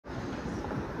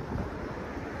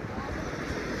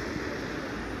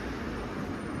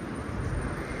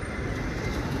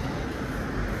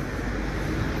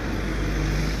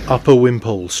Upper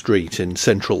Wimpole Street in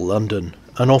central London,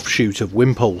 an offshoot of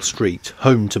Wimpole Street,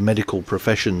 home to medical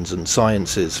professions and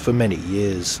sciences for many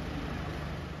years.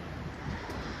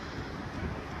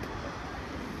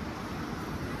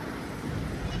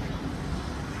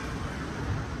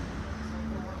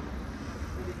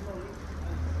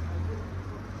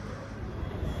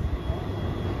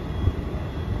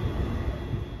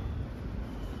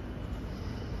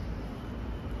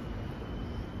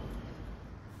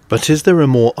 But is there a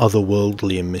more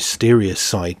otherworldly and mysterious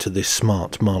side to this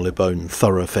smart Marylebone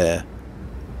thoroughfare?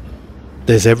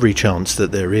 There's every chance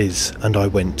that there is, and I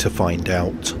went to find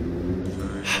out.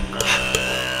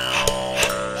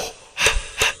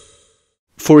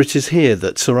 For it is here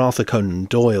that Sir Arthur Conan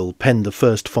Doyle penned the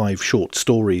first 5 short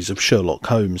stories of Sherlock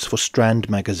Holmes for Strand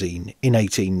magazine in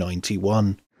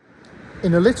 1891.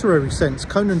 In a literary sense,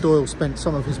 Conan Doyle spent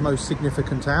some of his most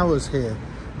significant hours here,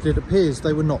 but it appears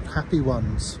they were not happy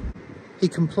ones. He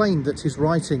complained that his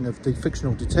writing of the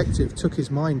fictional detective took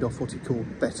his mind off what he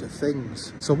called better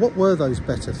things. So what were those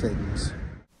better things?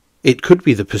 It could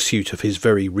be the pursuit of his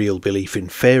very real belief in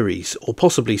fairies, or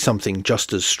possibly something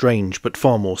just as strange but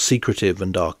far more secretive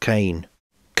and arcane.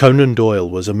 Conan Doyle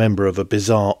was a member of a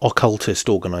bizarre occultist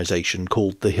organisation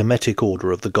called the Hermetic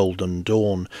Order of the Golden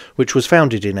Dawn, which was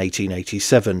founded in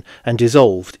 1887 and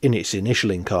dissolved in its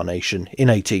initial incarnation in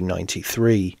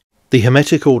 1893. The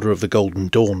Hermetic Order of the Golden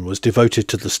Dawn was devoted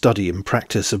to the study and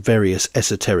practice of various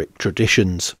esoteric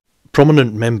traditions.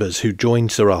 Prominent members who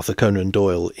joined Sir Arthur Conan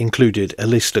Doyle included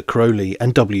Aleister Crowley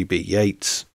and W.B.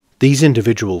 Yeats. These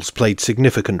individuals played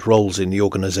significant roles in the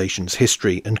organisation's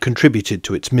history and contributed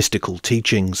to its mystical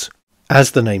teachings.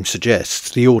 As the name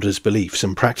suggests, the order's beliefs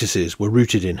and practices were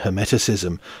rooted in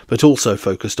Hermeticism, but also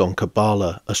focused on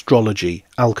Kabbalah, astrology,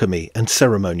 alchemy and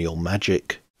ceremonial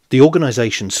magic. The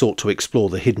organisation sought to explore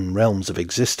the hidden realms of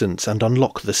existence and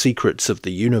unlock the secrets of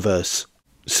the universe.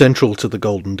 Central to the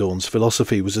Golden Dawn's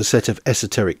philosophy was a set of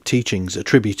esoteric teachings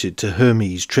attributed to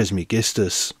Hermes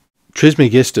Trismegistus.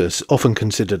 Trismegistus, often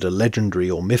considered a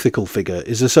legendary or mythical figure,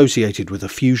 is associated with a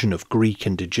fusion of Greek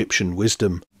and Egyptian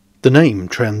wisdom. The name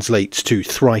translates to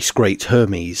thrice great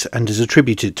Hermes and is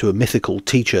attributed to a mythical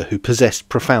teacher who possessed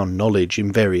profound knowledge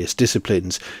in various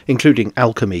disciplines, including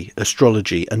alchemy,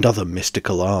 astrology and other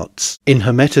mystical arts. In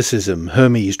Hermeticism,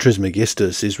 Hermes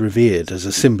Trismegistus is revered as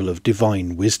a symbol of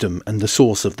divine wisdom and the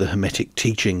source of the Hermetic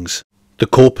teachings. The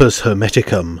Corpus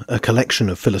Hermeticum, a collection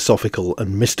of philosophical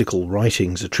and mystical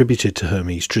writings attributed to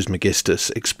Hermes Trismegistus,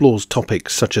 explores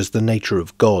topics such as the nature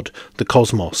of God, the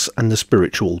cosmos and the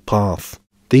spiritual path.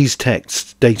 These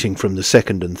texts, dating from the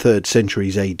 2nd and 3rd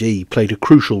centuries AD, played a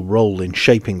crucial role in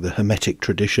shaping the Hermetic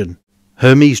tradition.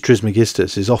 Hermes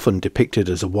Trismegistus is often depicted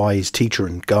as a wise teacher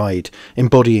and guide,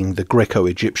 embodying the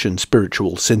Greco-Egyptian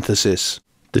spiritual synthesis.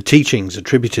 The teachings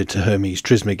attributed to Hermes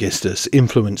Trismegistus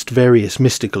influenced various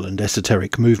mystical and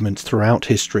esoteric movements throughout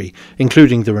history,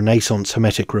 including the Renaissance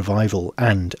Hermetic Revival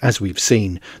and, as we've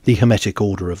seen, the Hermetic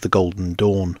Order of the Golden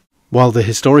Dawn. While the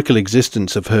historical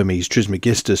existence of Hermes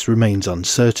Trismegistus remains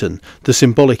uncertain, the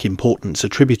symbolic importance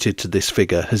attributed to this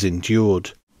figure has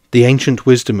endured. The ancient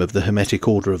wisdom of the Hermetic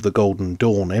Order of the Golden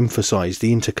Dawn emphasized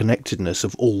the interconnectedness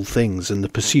of all things and the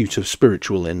pursuit of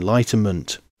spiritual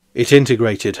enlightenment. It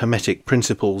integrated Hermetic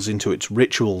principles into its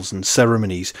rituals and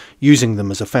ceremonies, using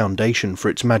them as a foundation for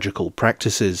its magical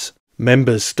practices.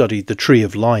 Members studied the Tree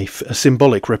of Life, a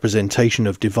symbolic representation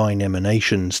of divine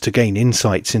emanations, to gain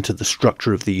insights into the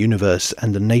structure of the universe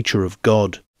and the nature of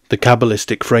God. The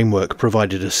Kabbalistic framework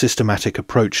provided a systematic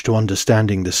approach to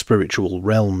understanding the spiritual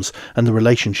realms and the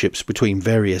relationships between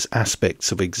various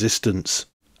aspects of existence.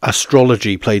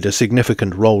 Astrology played a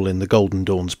significant role in the Golden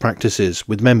Dawn's practices,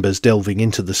 with members delving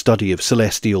into the study of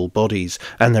celestial bodies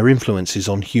and their influences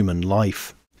on human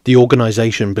life. The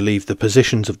organisation believed the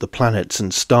positions of the planets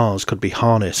and stars could be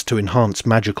harnessed to enhance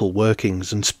magical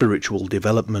workings and spiritual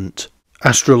development.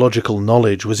 Astrological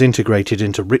knowledge was integrated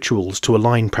into rituals to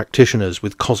align practitioners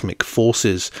with cosmic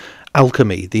forces.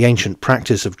 Alchemy, the ancient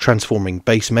practice of transforming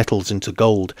base metals into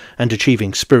gold and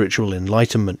achieving spiritual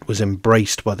enlightenment, was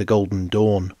embraced by the Golden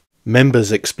Dawn.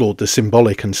 Members explored the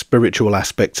symbolic and spiritual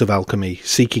aspects of alchemy,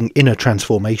 seeking inner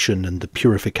transformation and the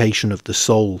purification of the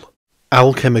soul.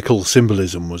 Alchemical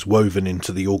symbolism was woven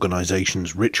into the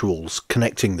organisation's rituals,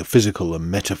 connecting the physical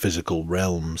and metaphysical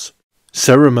realms.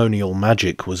 Ceremonial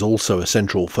magic was also a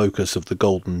central focus of the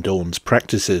Golden Dawn's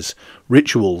practices.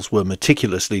 Rituals were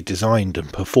meticulously designed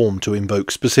and performed to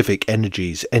invoke specific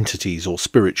energies, entities or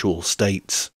spiritual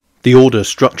states. The Order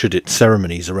structured its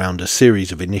ceremonies around a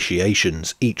series of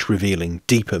initiations, each revealing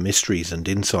deeper mysteries and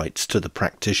insights to the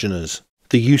practitioners.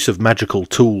 The use of magical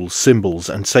tools, symbols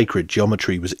and sacred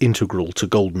geometry was integral to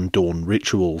Golden Dawn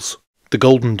rituals. The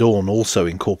Golden Dawn also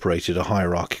incorporated a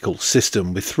hierarchical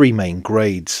system with three main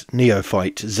grades,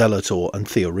 Neophyte, Zelator and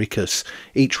Theoricus,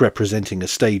 each representing a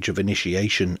stage of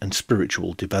initiation and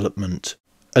spiritual development.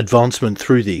 Advancement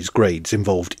through these grades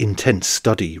involved intense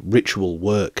study, ritual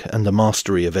work and the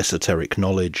mastery of esoteric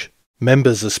knowledge.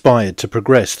 Members aspired to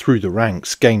progress through the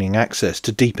ranks, gaining access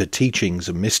to deeper teachings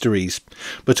and mysteries,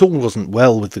 but all wasn't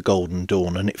well with the Golden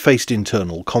Dawn and it faced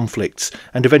internal conflicts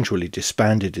and eventually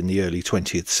disbanded in the early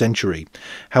 20th century.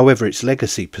 However, its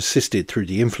legacy persisted through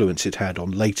the influence it had on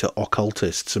later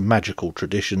occultists and magical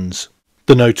traditions.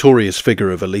 The notorious figure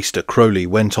of Aleister Crowley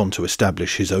went on to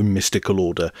establish his own mystical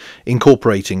order,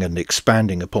 incorporating and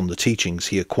expanding upon the teachings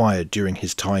he acquired during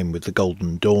his time with the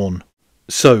Golden Dawn.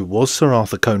 So, was Sir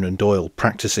Arthur Conan Doyle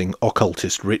practicing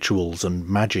occultist rituals and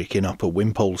magic in Upper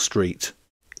Wimpole Street?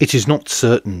 It is not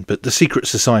certain, but the secret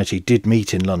society did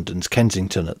meet in London's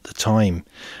Kensington at the time,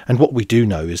 and what we do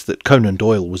know is that Conan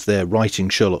Doyle was there writing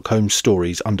Sherlock Holmes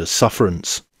stories under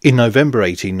sufferance. In November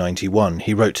 1891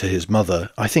 he wrote to his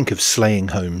mother, "I think of slaying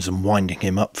Holmes and winding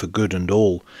him up for good and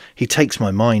all. He takes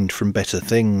my mind from better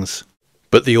things."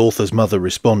 But the author's mother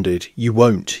responded, "You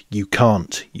won't, you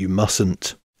can't, you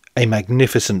mustn't." A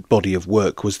magnificent body of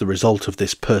work was the result of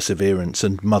this perseverance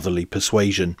and motherly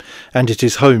persuasion, and it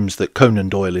is Holmes that Conan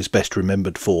Doyle is best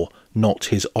remembered for, not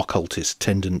his occultist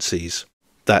tendencies.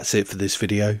 That's it for this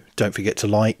video. Don't forget to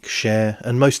like, share,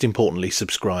 and most importantly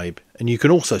subscribe. And you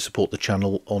can also support the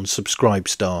channel on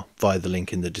Subscribestar via the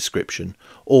link in the description,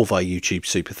 or via YouTube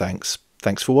Super Thanks.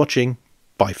 Thanks for watching.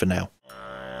 Bye for now.